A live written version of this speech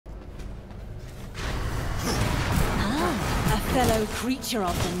fellow creature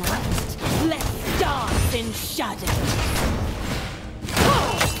of the night, let's dance in shadows.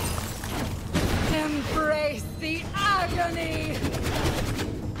 Embrace the agony!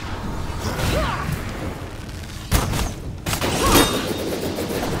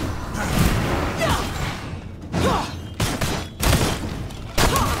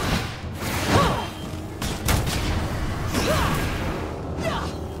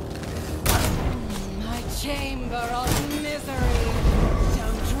 My chamber of misery.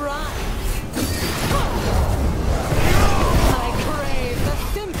 Don't run. I crave the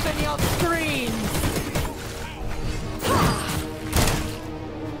symphony of screams.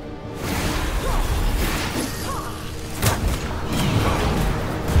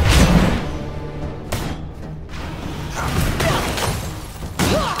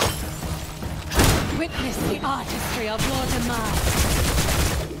 Witness the artistry of your demise.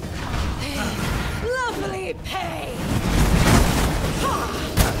 Lovely pain!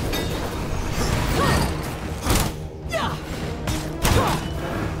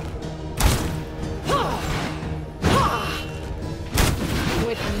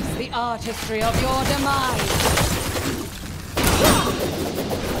 Witness the artistry of your demise.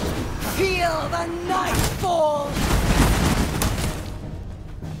 Feel the night fall!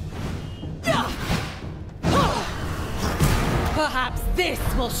 Perhaps this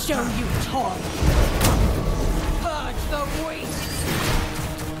will show you toil. Purge the weight.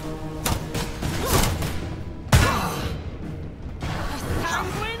 A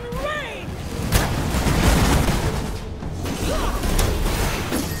sanguine rain.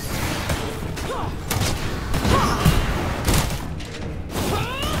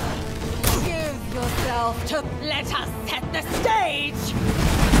 Give yourself to. Let us set the stage.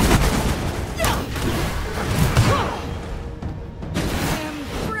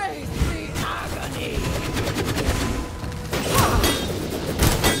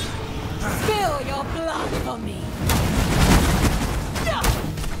 For me.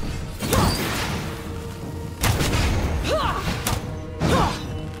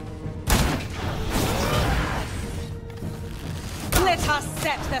 Let us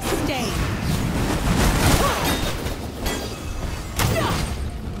set the stage.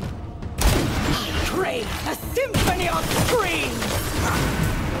 I crave a symphony of screams.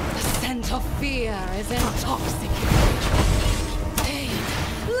 The scent of fear is intoxicating. Pain,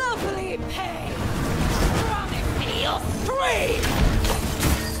 lovely pain. You'll scream!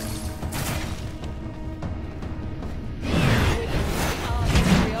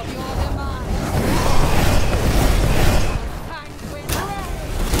 Of your demise. Sanguine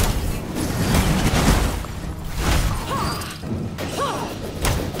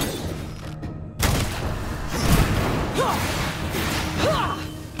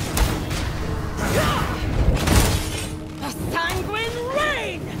a sanguine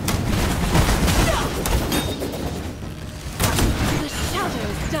rain!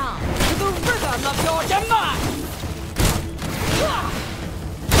 Down to the rhythm of your demise!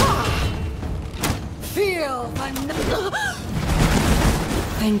 Feel the...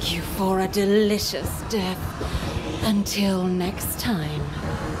 Thank you for a delicious death. Until next time.